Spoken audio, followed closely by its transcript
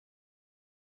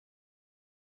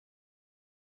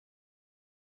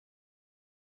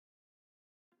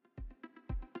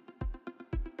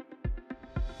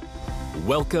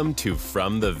Welcome to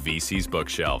From the VC's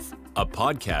Bookshelf, a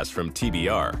podcast from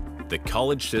TBR, the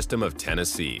College System of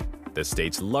Tennessee, the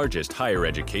state's largest higher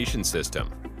education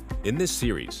system. In this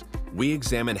series, we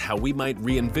examine how we might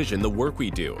re-envision the work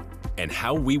we do and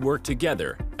how we work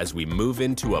together as we move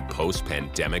into a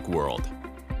post-pandemic world.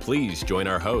 Please join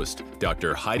our host,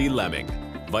 Dr. Heidi Lemming,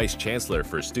 Vice Chancellor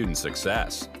for Student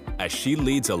Success, as she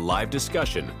leads a live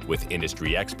discussion with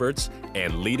industry experts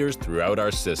and leaders throughout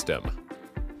our system.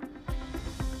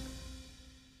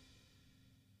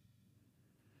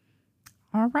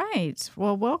 All right.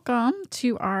 Well, welcome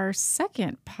to our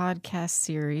second podcast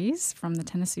series from the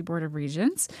Tennessee Board of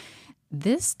Regents.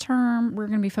 This term, we're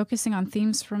going to be focusing on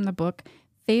themes from the book,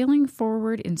 Failing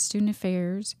Forward in Student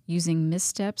Affairs, Using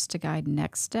Missteps to Guide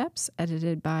Next Steps,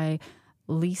 edited by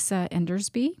Lisa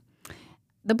Endersby.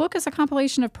 The book is a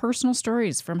compilation of personal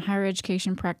stories from higher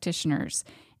education practitioners,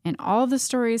 and all of the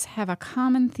stories have a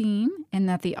common theme in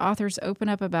that the authors open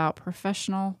up about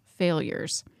professional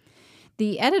failures.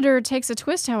 The editor takes a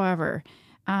twist, however.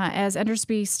 As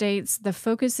Endersby states, the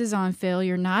focus is on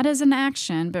failure not as an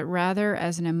action, but rather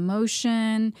as an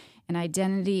emotion, an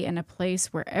identity, and a place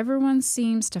where everyone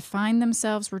seems to find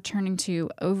themselves returning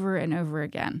to over and over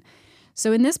again.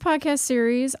 So in this podcast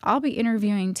series, I'll be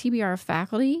interviewing TBR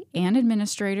faculty and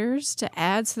administrators to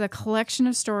add to the collection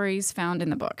of stories found in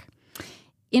the book.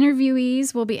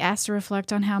 Interviewees will be asked to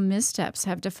reflect on how missteps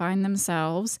have defined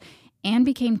themselves and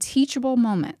became teachable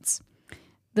moments.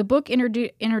 The book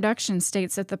introduction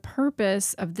states that the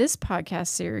purpose of this podcast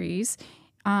series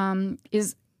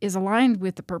is aligned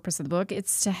with the purpose of the book.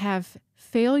 It's to have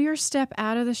failure step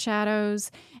out of the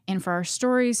shadows and for our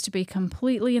stories to be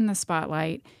completely in the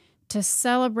spotlight, to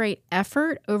celebrate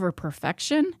effort over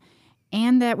perfection,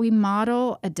 and that we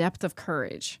model a depth of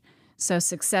courage. So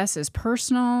success is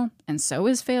personal, and so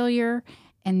is failure,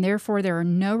 and therefore there are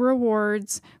no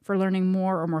rewards for learning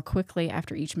more or more quickly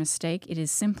after each mistake. It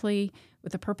is simply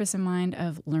with the purpose in mind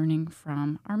of learning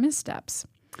from our missteps.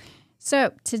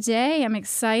 So today I'm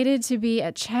excited to be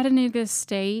at Chattanooga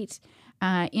State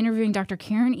interviewing Dr.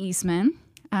 Karen Eastman.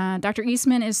 Dr.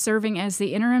 Eastman is serving as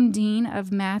the Interim Dean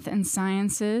of Math and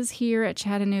Sciences here at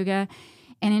Chattanooga.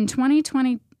 And in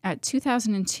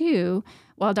 2002,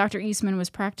 while Dr. Eastman was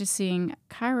a practicing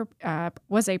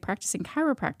chiropractor,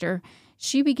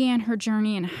 she began her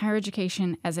journey in higher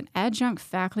education as an adjunct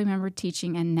faculty member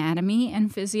teaching anatomy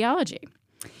and physiology.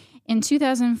 In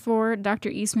 2004, Dr.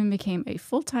 Eastman became a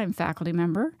full-time faculty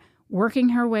member, working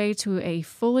her way to a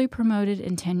fully promoted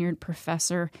and tenured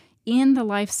professor in the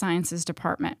life sciences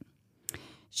department.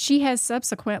 She has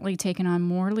subsequently taken on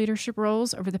more leadership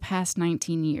roles over the past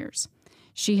 19 years.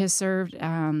 She is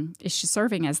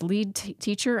serving as lead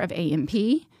teacher of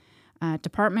A&P,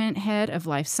 department head of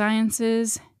life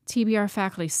sciences, TBR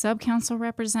faculty subcouncil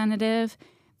representative,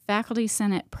 faculty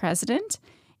senate president,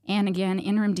 and again,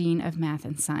 interim dean of math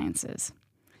and sciences.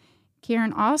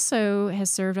 Karen also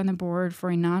has served on the board for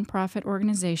a nonprofit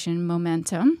organization,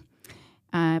 Momentum,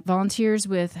 volunteers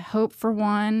with Hope for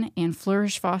One and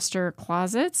Flourish Foster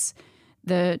Closets,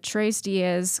 the Tres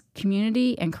Diaz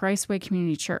Community, and Christway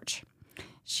Community Church.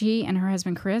 She and her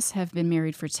husband, Chris, have been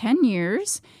married for 10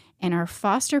 years and are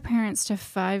foster parents to a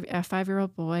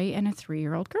 5-year-old boy and a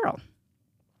 3-year-old girl.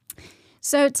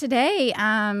 So today,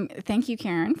 thank you,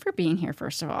 Karen, for being here,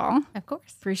 first of all. Of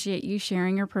course. Appreciate you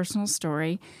sharing your personal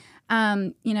story.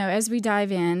 As we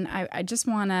dive in, I just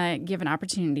want to give an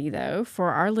opportunity, though, for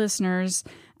our listeners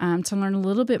to learn a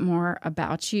little bit more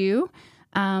about you.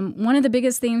 One of the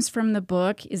biggest themes from the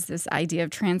book is this idea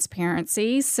of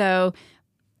transparency. So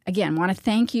again, want to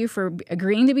thank you for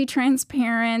agreeing to be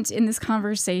transparent in this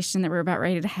conversation that we're about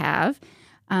ready to have.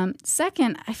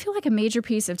 Second, I feel like a major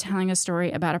piece of telling a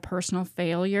story about a personal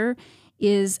failure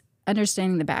is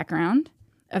understanding the background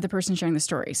of the person sharing the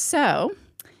story. So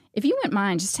if you wouldn't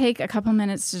mind, just take a couple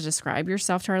minutes to describe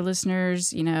yourself to our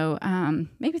listeners,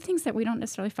 maybe things that we don't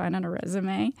necessarily find on a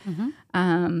resume.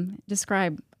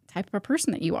 Describe the type of a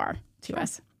person that you are to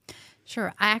us.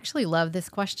 Sure. I actually love this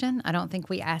question. I don't think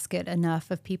we ask it enough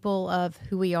of people of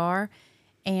who we are.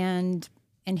 And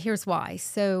here's why.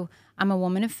 So I'm a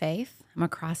woman of faith. I'm a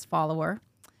Christ follower.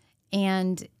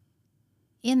 And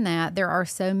in that, there are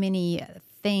so many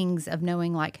things of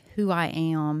knowing like who I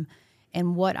am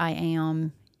and what I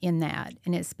am in that.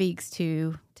 And it speaks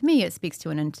to me, it speaks to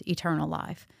an eternal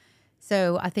life.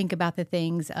 So I think about the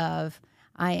things of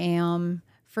I am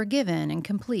forgiven and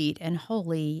complete and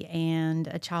holy and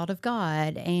a child of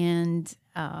God and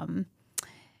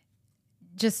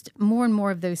just more and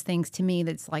more of those things to me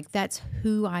that's like that's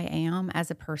who I am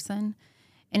as a person.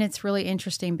 And it's really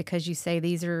interesting because you say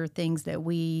these are things that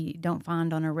we don't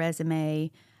find on a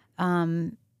resume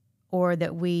or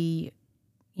that we,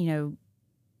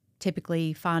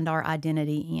 typically find our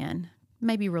identity in,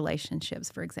 maybe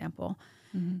relationships, for example.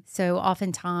 Mm-hmm. So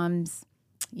oftentimes,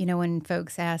 when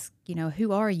folks ask,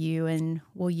 who are you? And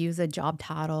we'll use a job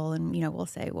title and, we'll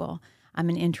say, well, I'm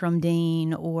an interim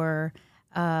dean, or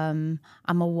I'm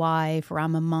a wife, or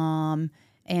I'm a mom.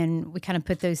 And we kind of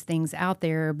put those things out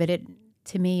there. But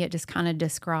to me, it just kind of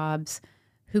describes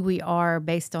who we are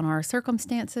based on our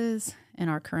circumstances and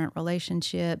our current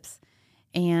relationships.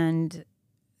 And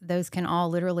those can all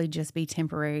literally just be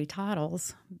temporary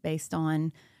titles based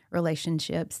on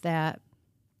relationships that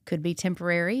could be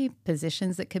temporary,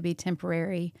 positions that could be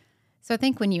temporary. So I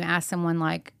think when you ask someone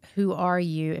like, who are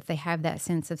you, if they have that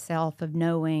sense of self, of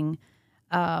knowing,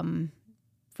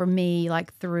 for me,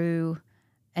 like through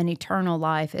an eternal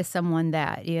life, is someone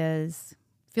that is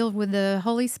filled with the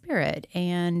Holy Spirit.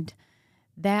 And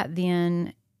that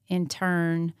then, in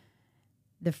turn,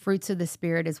 the fruits of the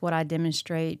Spirit is what I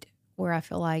demonstrate, where I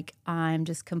feel like I'm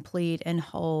just complete and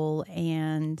whole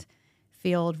and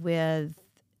filled with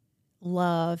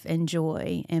love and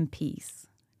joy and peace,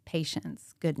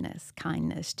 patience, goodness,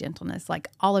 kindness, gentleness, like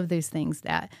all of those things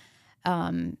that,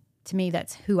 to me,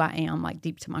 that's who I am, like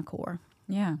deep to my core.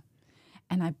 Yeah.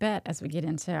 And I bet as we get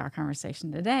into our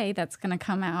conversation today, that's going to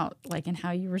come out like in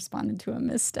how you responded to a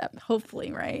misstep,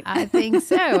 hopefully, right? I think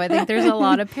so. I think there's a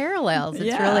lot of parallels. It's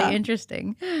Yeah. really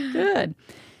interesting. Good.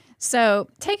 So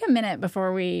take a minute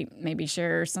before we maybe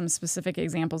share some specific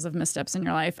examples of missteps in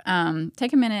your life.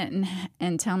 Take a minute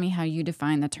and tell me how you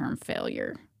define the term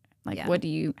failure. Like,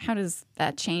 how does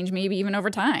that change maybe even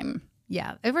over time?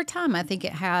 Yeah. Over time, I think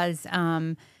it has.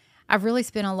 I've really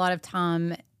spent a lot of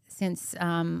time since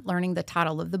learning the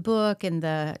title of the book and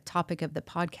the topic of the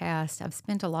podcast. I've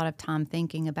spent a lot of time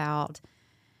thinking about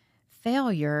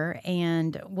failure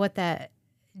and what that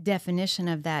definition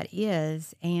of that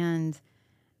is. And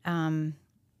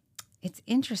it's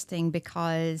interesting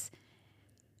because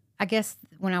I guess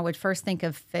when I would first think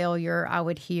of failure, I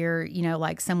would hear,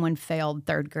 like someone failed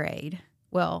third grade.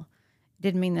 Well, it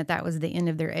didn't mean that was the end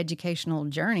of their educational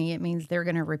journey. It means they're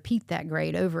going to repeat that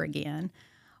grade over again.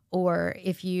 Or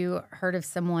if you heard of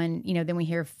someone, then we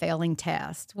hear failing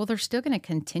test. Well, they're still going to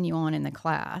continue on in the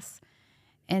class.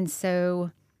 And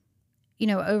so,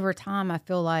 over time, I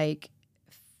feel like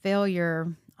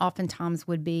failure oftentimes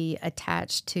would be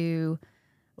attached to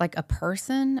like a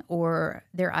person or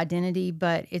their identity,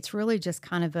 but it's really just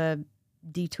kind of a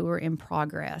detour in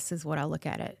progress is what I look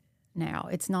at it now.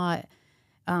 It's not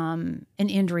an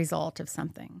end result of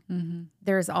something. Mm-hmm.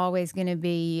 There's always going to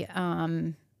be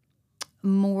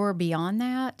more beyond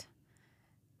that.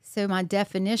 So my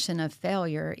definition of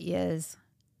failure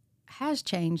has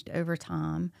changed over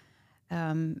time.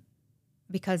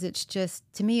 Because it's just,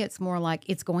 to me, it's more like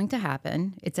it's going to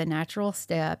happen. It's a natural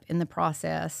step in the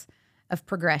process of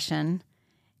progression.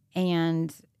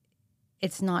 And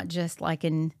it's not just like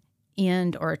an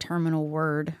end or a terminal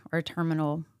word or a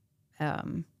terminal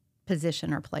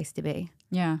position or place to be.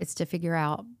 Yeah. It's to figure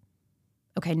out,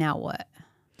 okay, now what?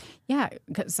 Yeah,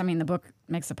 because, the book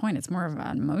makes a point. It's more of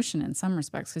an emotion in some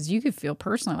respects because you could feel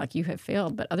personally like you have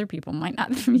failed, but other people might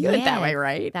not view it that way,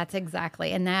 right? That's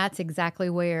exactly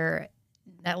where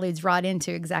that leads right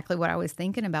into exactly what I was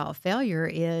thinking about. Failure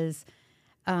is,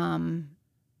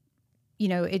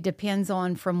 it depends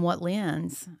on from what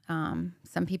lens.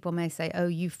 Some people may say, oh,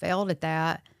 you failed at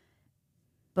that,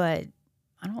 but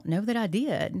I don't know that I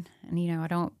did. And, I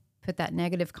don't put that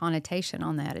negative connotation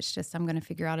on that. It's just I'm going to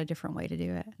figure out a different way to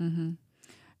do it. Mm-hmm.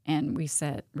 And we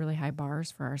set really high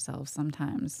bars for ourselves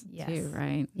sometimes too,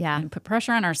 right? Yeah. And put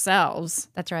pressure on ourselves.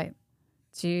 That's right.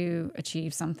 To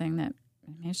achieve something that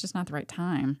it's just not the right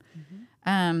time.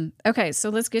 Mm-hmm. Okay, so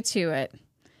let's get to it.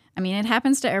 It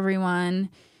happens to everyone.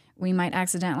 We might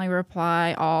accidentally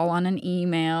reply all on an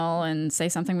email and say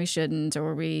something we shouldn't,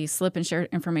 or we slip and share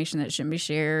information that shouldn't be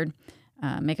shared,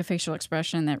 make a facial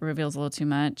expression that reveals a little too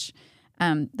much.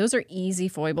 Those are easy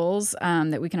foibles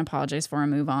that we can apologize for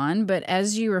and move on. But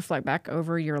as you reflect back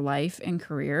over your life and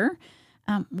career,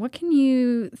 what can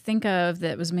you think of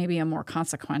that was maybe a more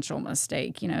consequential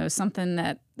mistake? Something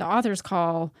that the authors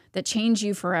call that changed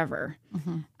you forever,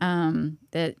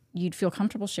 that you'd feel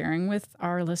comfortable sharing with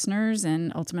our listeners,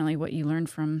 and ultimately what you learned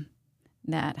from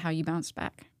that, how you bounced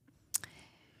back.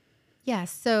 Yeah,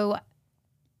 so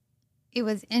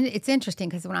it's interesting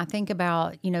because when I think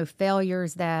about,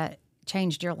 failures that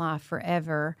changed your life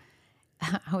forever,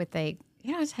 I would think,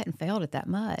 I just hadn't failed at that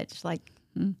much. Like,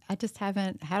 I just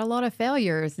haven't had a lot of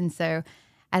failures. And so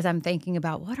as I'm thinking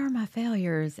about what are my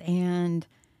failures, and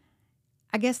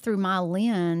I guess through my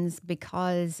lens,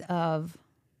 because of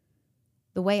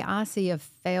the way I see a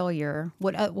failure,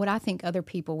 what I think other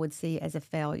people would see as a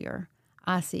failure,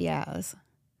 I see as,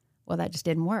 well, that just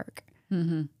didn't work.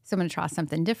 Mm-hmm. So I'm going to try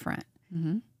something different.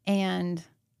 Mm-hmm. And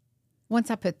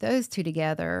once I put those two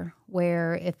together,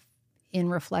 where if in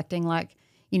reflecting, like,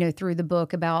 through the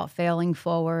book about failing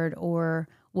forward or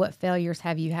what failures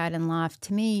have you had in life,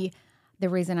 to me, the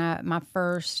reason my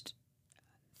first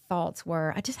thoughts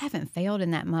were, I just haven't failed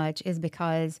in that much, is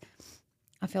because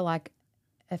I feel like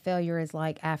a failure is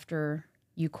like after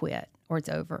you quit, or it's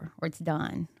over, or it's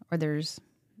done, or there's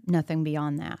nothing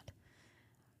beyond that.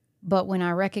 But when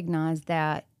I recognize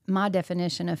that my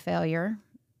definition of failure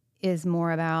is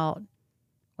more about,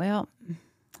 well,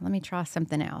 let me try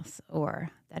something else,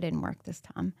 or that didn't work this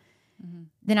time,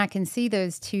 then I can see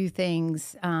those two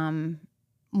things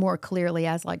more clearly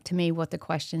as, like, to me, what the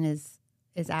question is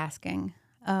asking.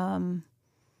 So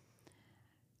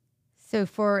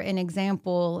for an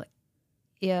example,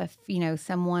 if,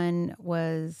 someone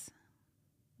was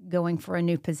going for a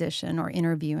new position or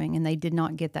interviewing and they did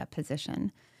not get that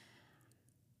position,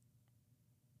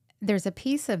 there's a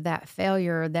piece of that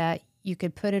failure that you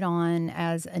could put it on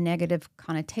as a negative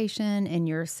connotation in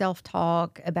your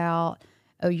self-talk about,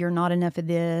 oh, you're not enough of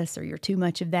this, or you're too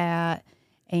much of that,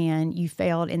 and you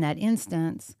failed in that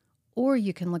instance. Or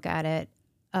you can look at it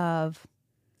of,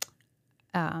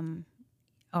 I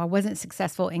wasn't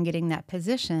successful in getting that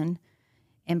position.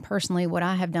 And personally, what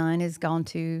I have done is gone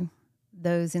to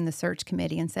those in the search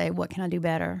committee and say, what can I do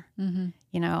better? Mm-hmm.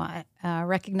 I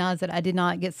recognize that I did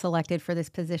not get selected for this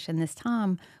position this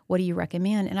time. What do you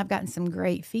recommend? And I've gotten some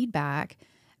great feedback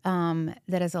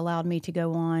that has allowed me to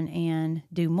go on and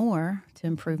do more to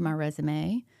improve my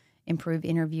resume, improve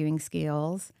interviewing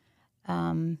skills,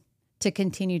 to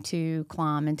continue to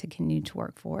climb and to continue to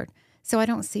work forward. So I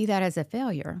don't see that as a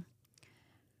failure.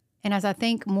 And as I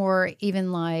think more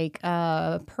even like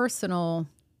personal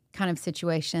kind of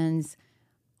situations,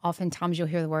 oftentimes you'll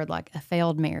hear the word like a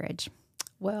failed marriage.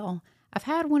 Well, I've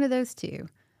had one of those too.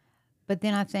 But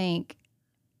then I think,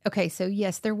 okay, so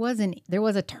yes, there was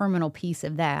a terminal piece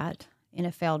of that in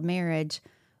a failed marriage,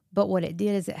 but what it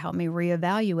did is it helped me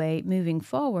reevaluate moving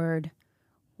forward.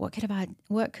 What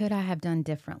could I have done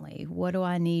differently? What do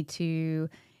I need to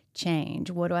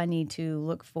change? What do I need to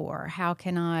look for? How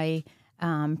can I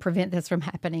prevent this from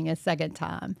happening a second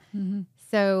time? Mm-hmm.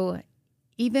 So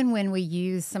even when we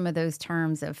use some of those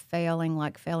terms of failing,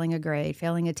 like failing a grade,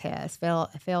 failing a test,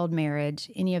 failed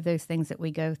marriage, any of those things that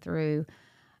we go through,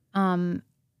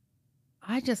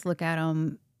 I just look at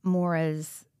them more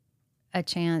as a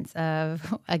chance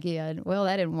of, again, well,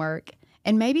 that didn't work.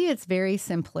 And maybe it's very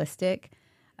simplistic.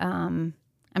 I'm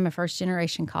a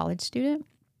first-generation college student.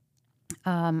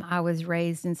 I was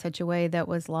raised in such a way that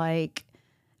was like,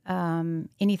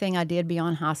 anything I did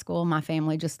beyond high school, my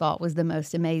family just thought was the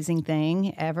most amazing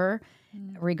thing ever,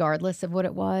 regardless of what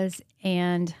it was.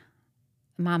 And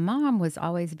my mom was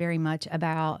always very much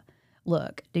about,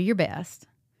 look, do your best.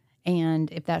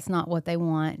 And if that's not what they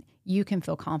want, you can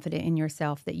feel confident in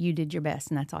yourself that you did your best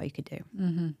and that's all you could do.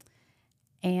 Mm-hmm.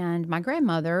 And my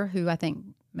grandmother, who I think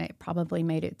probably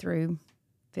made it through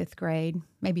 5th grade,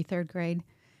 maybe 3rd grade,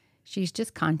 she's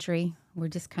just country. We're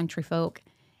just country folk.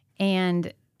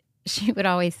 And she would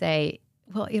always say,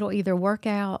 well, it'll either work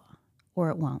out or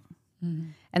it won't. Mm-hmm.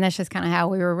 And that's just kind of how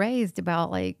we were raised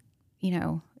about, like,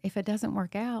 if it doesn't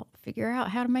work out, figure out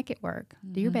how to make it work.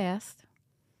 Mm-hmm. Do your best.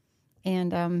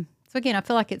 And so, again, I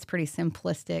feel like it's pretty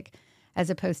simplistic as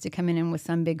opposed to coming in with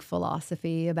some big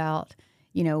philosophy about,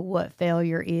 what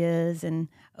failure is and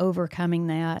overcoming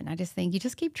that. And I just think you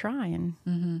just keep trying.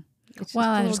 Mm-hmm.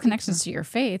 Well, and there's connections to your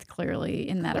faith clearly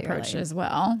in that approach as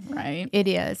well, right? It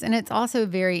is. And it's also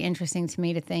very interesting to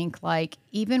me to think, like,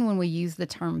 even when we use the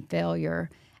term failure,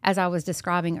 as I was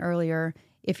describing earlier,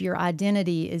 if your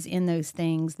identity is in those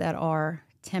things that are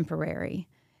temporary,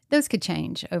 those could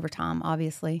change over time,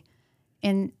 obviously.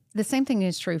 And the same thing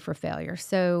is true for failure.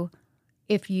 So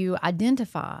if you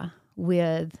identify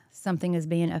with something as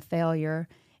being a failure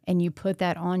and you put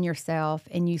that on yourself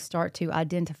and you start to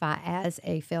identify as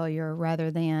a failure rather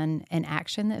than an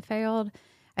action that failed,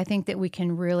 I think that we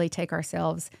can really take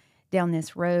ourselves down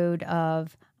this road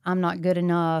of, I'm not good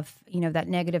enough, that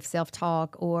negative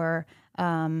self-talk, or,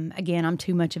 again, I'm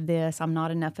too much of this, I'm not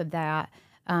enough of that,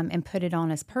 and put it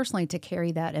on us personally to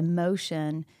carry that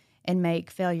emotion and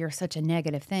make failure such a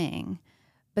negative thing.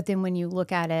 But then when you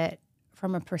look at it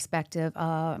from a perspective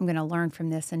of, I'm going to learn from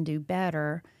this and do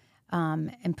better,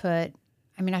 and put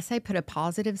a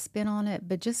positive spin on it,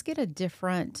 but just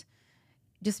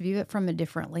just view it from a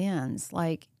different lens.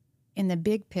 Like, in the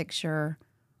big picture,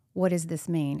 what does this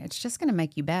mean? It's just going to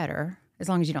make you better as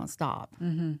long as you don't stop.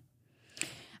 Mm-hmm.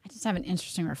 I just have an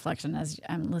interesting reflection as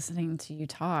I'm listening to you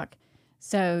talk.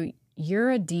 So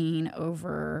you're a dean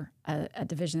over a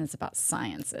division that's about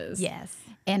sciences. Yes.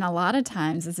 And a lot of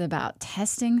times it's about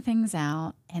testing things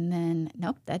out and then,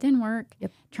 nope, that didn't work.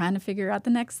 Yep. Trying to figure out the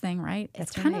next thing, right?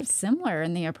 It's kind of similar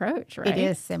in the approach, right? It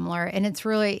is similar. And it's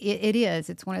really, it is.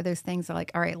 It's one of those things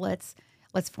like, all right, let's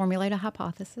formulate a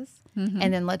hypothesis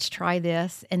and then let's try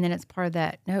this. And then it's part of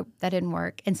that, nope, that didn't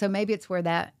work. And so maybe it's where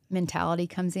that mentality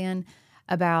comes in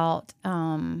about,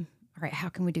 all right, how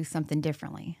can we do something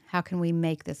differently? How can we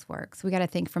make this work? So we got to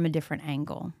think from a different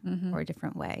angle or a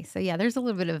different way. So yeah, there's a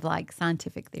little bit of like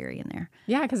scientific theory in there.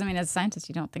 Yeah, because I mean, as a scientist,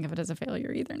 you don't think of it as a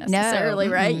failure either necessarily,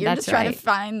 right? You're That's just trying to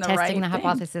find the right testing the thing.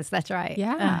 hypothesis. That's right.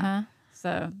 Yeah.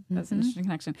 So that's an interesting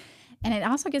connection. And it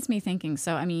also gets me thinking.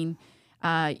 So, I mean,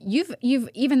 you've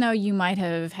even though you might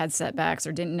have had setbacks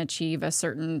or didn't achieve a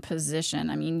certain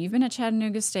position, I mean, you've been at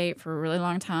Chattanooga State for a really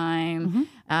long time.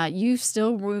 You've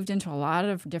still moved into a lot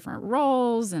of different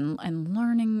roles and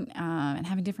learning and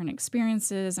having different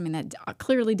experiences. I mean, that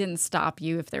clearly didn't stop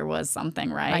you if there was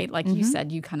something, right? Like you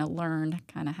said, you kind of learned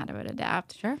kind of how to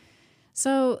adapt. Sure.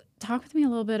 So talk with me a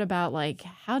little bit about like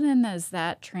how then does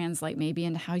that translate maybe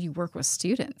into how you work with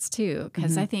students too?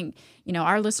 Because I think,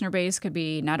 our listener base could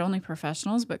be not only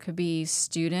professionals, but could be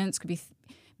students, could be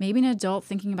maybe an adult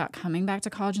thinking about coming back to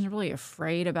college and they're really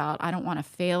afraid about, I don't want to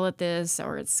fail at this,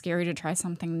 or it's scary to try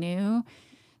something new.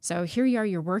 So here you are,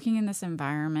 you're working in this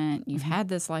environment, you've had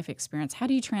this life experience. How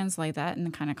do you translate that in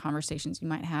the kind of conversations you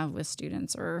might have with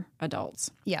students or adults?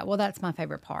 Yeah, well, that's my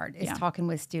favorite part is talking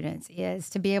with students,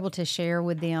 is to be able to share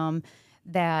with them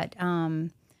that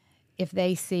if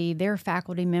they see their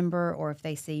faculty member or if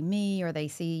they see me or they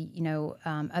see,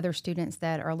 other students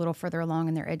that are a little further along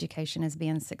in their education as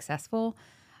being successful,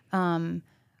 when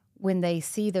they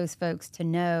see those folks, to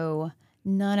know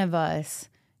none of us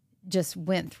just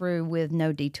went through with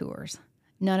no detours.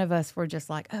 None of us were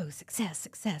just like, oh, success,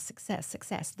 success, success,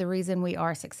 success. The reason we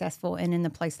are successful and in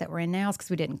the place that we're in now is because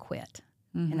we didn't quit,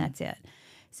 and that's it.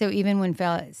 So even when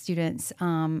students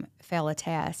fail a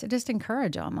test, I just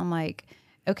encourage them. I'm like,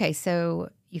 okay, so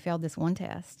you failed this one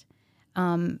test.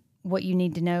 What you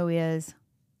need to know is,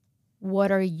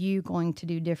 what are you going to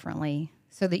do differently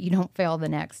so that you don't fail the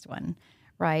next one?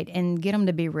 Right. And get them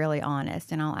to be really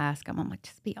honest. And I'll ask them, I'm like,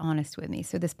 just be honest with me.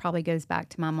 So this probably goes back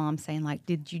to my mom saying, like,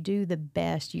 did you do the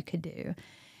best you could do?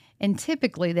 And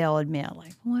typically they'll admit,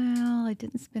 like, well, I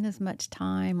didn't spend as much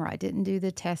time, or I didn't do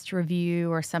the test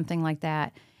review or something like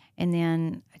that. And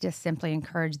then I just simply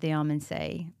encourage them and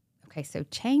say, okay, so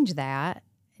change that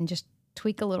and just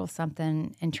tweak a little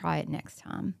something and try it next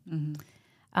time.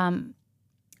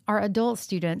 Our adult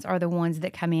students are the ones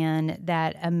that come in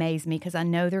that amaze me, because I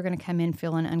know they're going to come in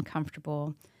feeling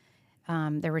uncomfortable.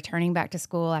 They're returning back to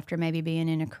school after maybe being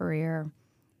in a career.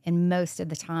 And most of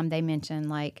the time they mention,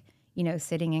 like,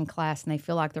 sitting in class and they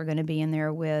feel like they're going to be in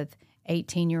there with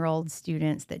 18-year-old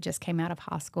students that just came out of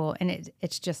high school. And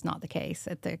it's just not the case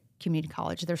at the community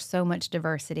college. There's so much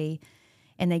diversity.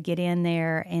 And they get in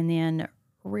there and then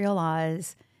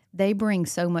realize they bring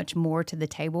so much more to the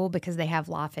table because they have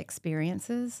life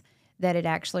experiences, that it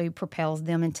actually propels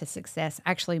them into success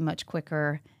actually much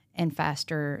quicker and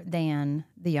faster than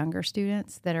the younger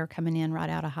students that are coming in right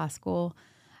out of high school.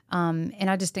 And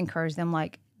I just encourage them,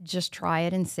 like, just try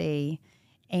it and see.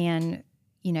 And,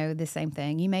 the same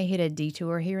thing. You may hit a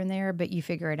detour here and there, but you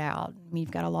figure it out. I mean,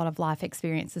 you've got a lot of life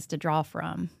experiences to draw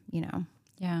from,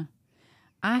 Yeah.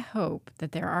 I hope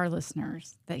that there are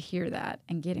listeners that hear that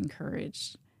and get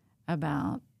encouraged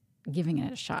about giving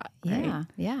it a shot. Right?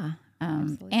 Yeah.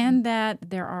 And that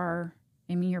there are,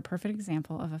 you're a perfect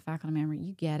example of a faculty member.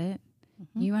 You get it.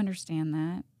 You understand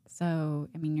that. So,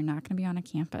 you're not going to be on a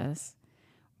campus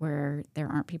where there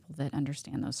aren't people that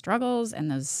understand those struggles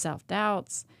and those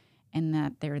self-doubts, and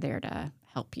that they're there to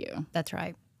help you. That's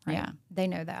right. Yeah. They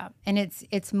know that. And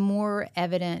it's more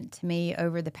evident to me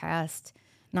over the past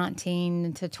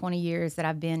 19 to 20 years that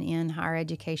I've been in higher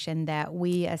education that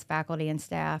we as faculty and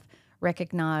staff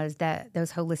recognize that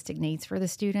those holistic needs for the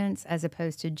students, as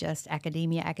opposed to just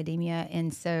academia.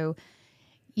 And so,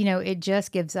 it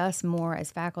just gives us more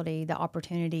as faculty the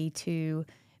opportunity to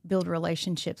build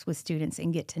relationships with students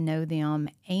and get to know them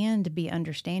and be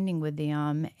understanding with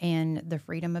them, and the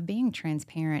freedom of being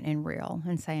transparent and real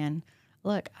and saying,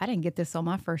 look, I didn't get this on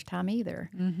my first time either.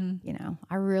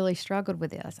 I really struggled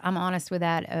with this. I'm honest with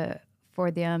that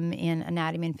for them in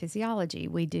anatomy and physiology.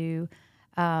 We do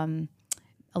a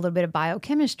little bit of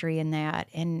biochemistry in that,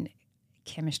 and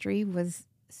chemistry was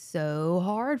so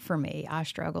hard for me. I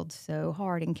struggled so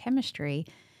hard in chemistry.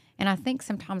 And I think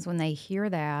sometimes when they hear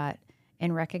that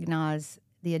and recognize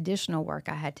the additional work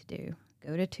I had to do,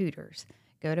 go to tutors,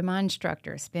 go to my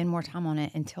instructor, spend more time on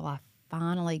it until I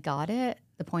finally got it.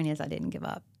 The point is I didn't give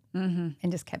up and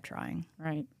just kept trying.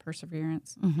 Right.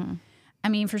 Perseverance. I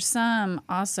mean, for some,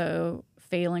 also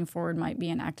failing forward might be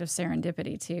an act of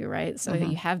serendipity too, right? So that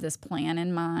you have this plan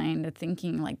in mind,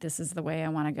 thinking like this is the way I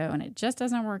want to go, and it just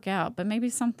doesn't work out. But maybe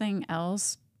something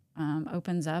else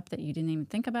opens up that you didn't even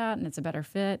think about, and it's a better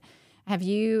fit. Have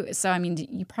you? So I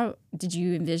mean, did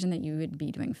you envision that you would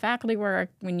be doing faculty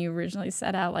work when you originally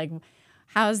set out? Like,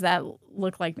 how does that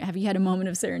look like? Have you had a moment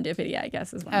of serendipity, I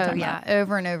guess, is what I'm talking about.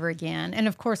 Over and over again. And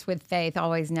of course, with faith, I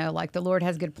always know, like, the Lord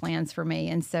has good plans for me.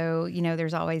 And so,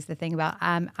 there's always the thing about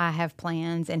I have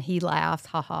plans and he laughs,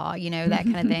 ha, that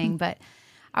kind of thing. But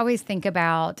I always think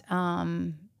about, I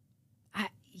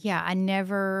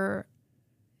never,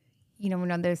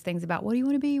 one of those things about what do you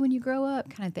want to be when you grow up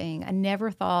kind of thing. I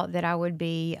never thought that I would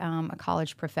be a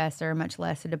college professor, much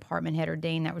less a department head or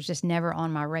dean. That was just never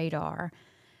on my radar.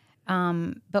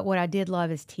 But what I did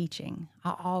love is teaching.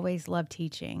 I always loved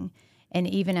teaching. And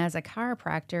even as a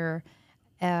chiropractor,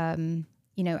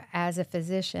 as a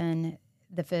physician,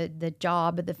 the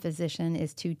job of the physician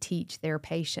is to teach their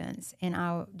patients. And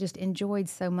I just enjoyed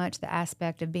so much the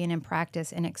aspect of being in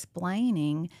practice and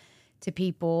explaining to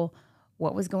people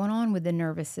what was going on with the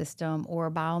nervous system or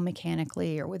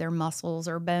biomechanically or with their muscles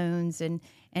or bones, and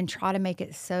try to make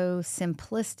it so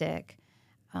simplistic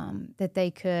that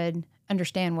they could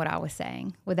understand what I was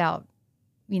saying without,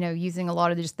 using a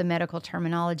lot of just the medical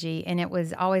terminology. And it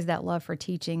was always that love for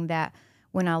teaching that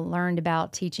when I learned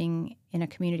about teaching in a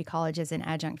community college as an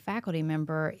adjunct faculty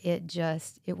member,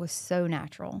 it was so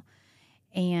natural.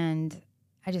 And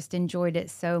I just enjoyed it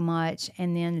so much.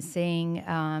 And then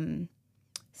seeing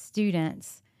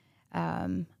students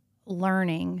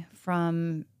learning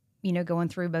from, going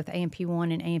through both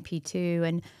AMP1 and AMP2,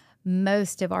 and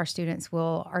most of our students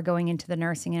are going into the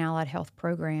nursing and allied health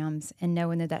programs, and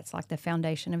knowing that that's like the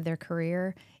foundation of their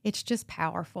career, it's just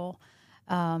powerful.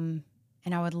 And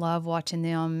I would love watching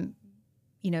them,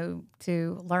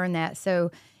 to learn that.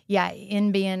 So yeah,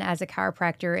 in being as a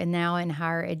chiropractor and now in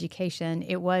higher education,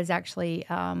 it was actually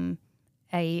a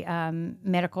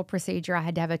medical procedure. I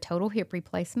had to have a total hip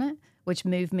replacement, which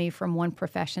moved me from one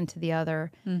profession to the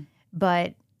other.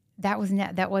 But that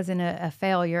wasn't a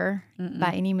failure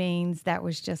by any means. That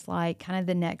was just like kind of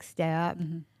the next step.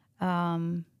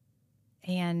 And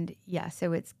yeah,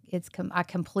 so I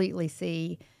completely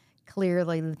see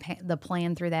clearly the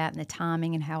plan through that and the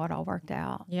timing and how it all worked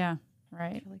out. Yeah,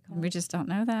 right. Really cool. We just don't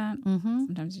know that.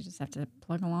 Sometimes you just have to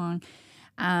plug along.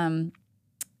 I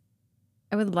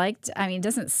would like to, it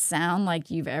doesn't sound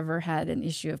like you've ever had an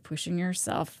issue of pushing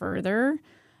yourself further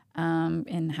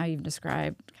in how you've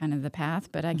described kind of the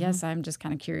path. But I guess I'm just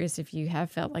kind of curious if you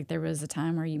have felt like there was a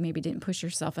time where you maybe didn't push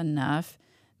yourself enough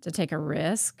to take a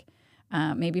risk,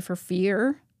 maybe for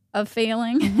fear of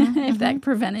failing, if that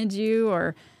prevented you,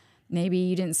 or maybe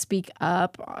you didn't speak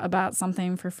up about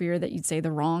something for fear that you'd say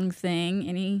the wrong thing.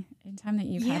 Any time that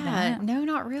you've had that? No,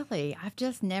 not really. I've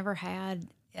just never had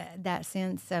that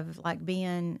sense of like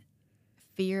having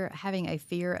a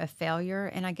fear of failure.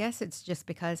 And I guess it's just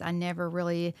because I never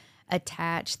really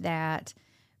attached that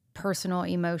personal,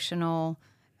 emotional,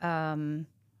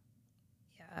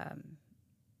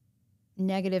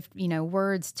 negative,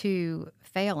 words to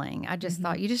failing. I just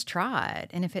thought you just try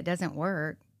it. And if it doesn't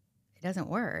work, it doesn't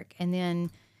work. And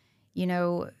then,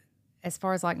 as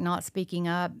far as like not speaking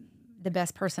up, the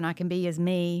best person I can be is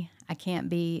me. I can't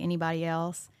be anybody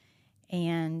else.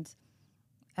 And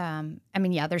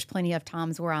there's plenty of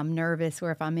times where I'm nervous,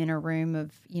 where if I'm in a room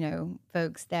of,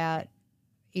 folks that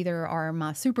either are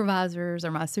my supervisors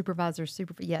or my supervisor's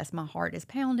yes, my heart is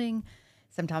pounding.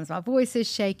 Sometimes my voice is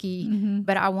shaky,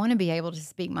 but I want to be able to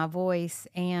speak my voice.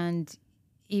 And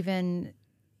even,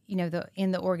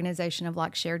 in the organization of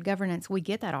like shared governance, we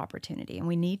get that opportunity and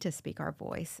we need to speak our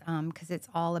voice because it's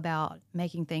all about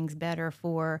making things better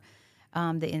for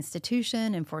the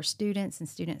institution and for students and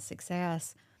student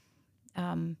success.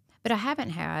 But I haven't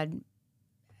had,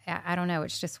 I don't know,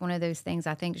 it's just one of those things.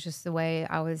 I think it's just the way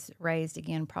I was raised,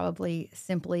 again, probably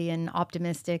simply and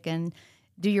optimistic and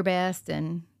do your best.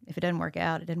 And if it doesn't work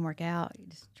out, it doesn't work out. You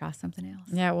just try something else.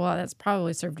 Yeah, well, that's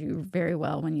probably served you very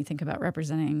well when you think about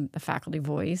representing the faculty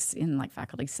voice in like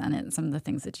faculty senate and some of the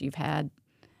things that you've had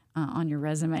on your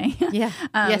resume. Yeah.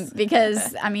 Yes.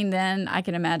 Because, then I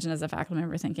can imagine as a faculty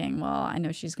member thinking, well, I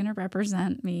know she's going to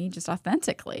represent me just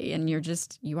authentically. And you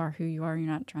are who you are.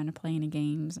 You're not trying to play any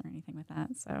games or anything with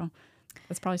that. So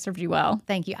that's probably served you well.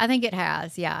 Thank you. I think it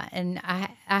has, yeah. And I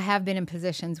have been in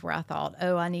positions where I thought,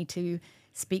 I need to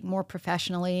speak more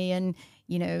professionally and,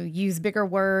 use bigger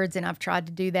words, and I've tried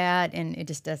to do that, and it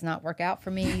just does not work out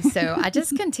for me. So I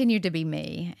just continue to be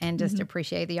me and just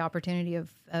appreciate the opportunity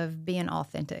of being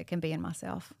authentic and being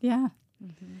myself. Yeah.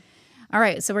 All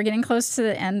right. So we're getting close to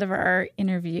the end of our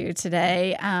interview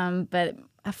today. But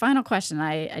a final question.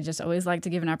 I just always like to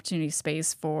give an opportunity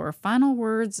space for final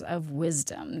words of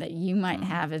wisdom that you might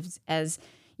have as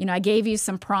I gave you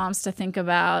some prompts to think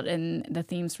about and the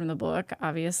themes from the book,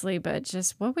 obviously, but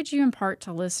just what would you impart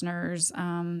to listeners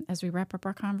as we wrap up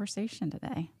our conversation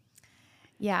today?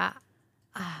 Yeah.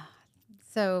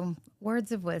 So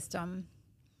words of wisdom.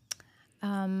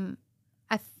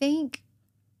 I think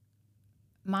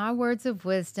my words of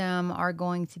wisdom are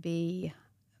going to be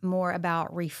more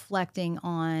about reflecting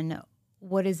on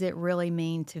what does it really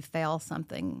mean to fail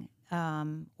something,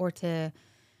 or to,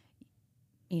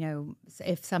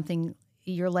 if something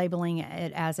you're labeling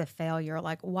it as a failure,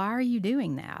 like, why are you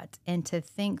doing that? And to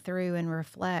think through and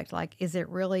reflect, like, is it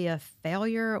really a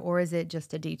failure, or is it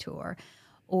just a detour?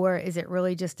 Or is it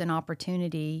really just an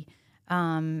opportunity,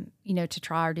 to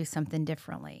try or do something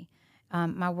differently?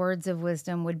 My words of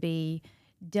wisdom would be,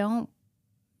 don't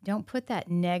put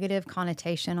that negative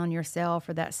connotation on yourself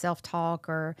or that self-talk,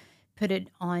 or put it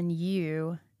on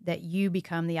you that you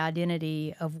become the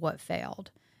identity of what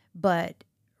failed. But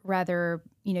rather,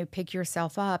 pick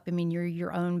yourself up. I mean, you're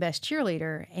your own best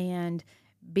cheerleader, and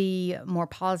be more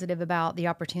positive about the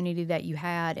opportunity that you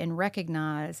had, and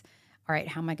recognize, all right,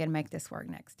 how am I going to make this work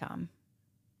next time?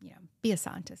 Be a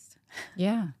scientist.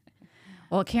 Yeah.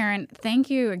 Well, Karen, thank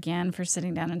you again for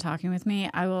sitting down and talking with me.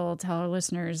 I will tell our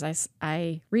listeners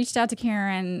I reached out to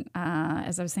Karen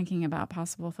as I was thinking about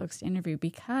possible folks to interview,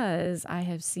 because I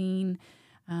have seen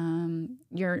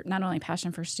your not only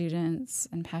passion for students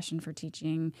and passion for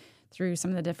teaching through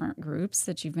some of the different groups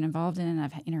that you've been involved in, and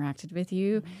I've interacted with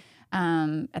you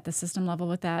at the system level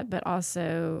with that, but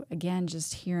also, again,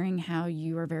 just hearing how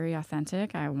you are very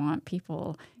authentic. I want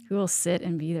people who will sit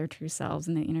and be their true selves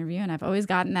in the interview, and I've always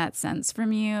gotten that sense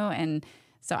from you, and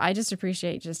so I just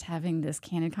appreciate just having this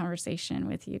candid conversation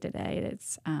with you today.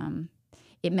 It's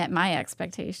it met my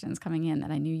expectations coming in,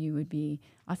 that I knew you would be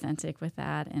authentic with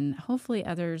that, and hopefully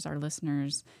others, our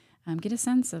listeners, get a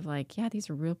sense of like, yeah, these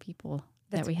are real people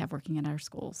that we have working at our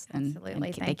schools. Absolutely. And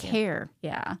Thank they you. care.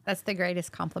 Yeah. That's the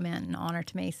greatest compliment and honor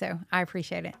to me. So I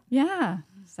appreciate it. Yeah.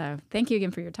 So thank you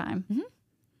again for your time. Mm-hmm.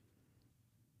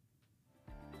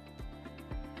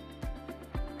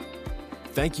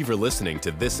 Thank you for listening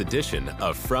to this edition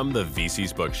of From the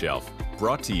VC's Bookshelf,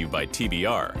 brought to you by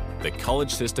TBR, the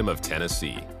College System of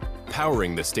Tennessee,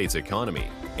 powering the state's economy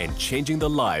and changing the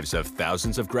lives of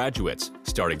thousands of graduates,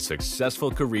 starting successful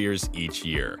careers each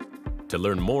year. To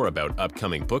learn more about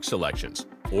upcoming book selections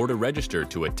or to register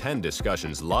to attend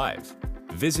discussions live,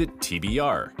 visit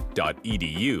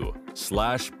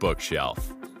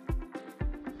tbr.edu/bookshelf.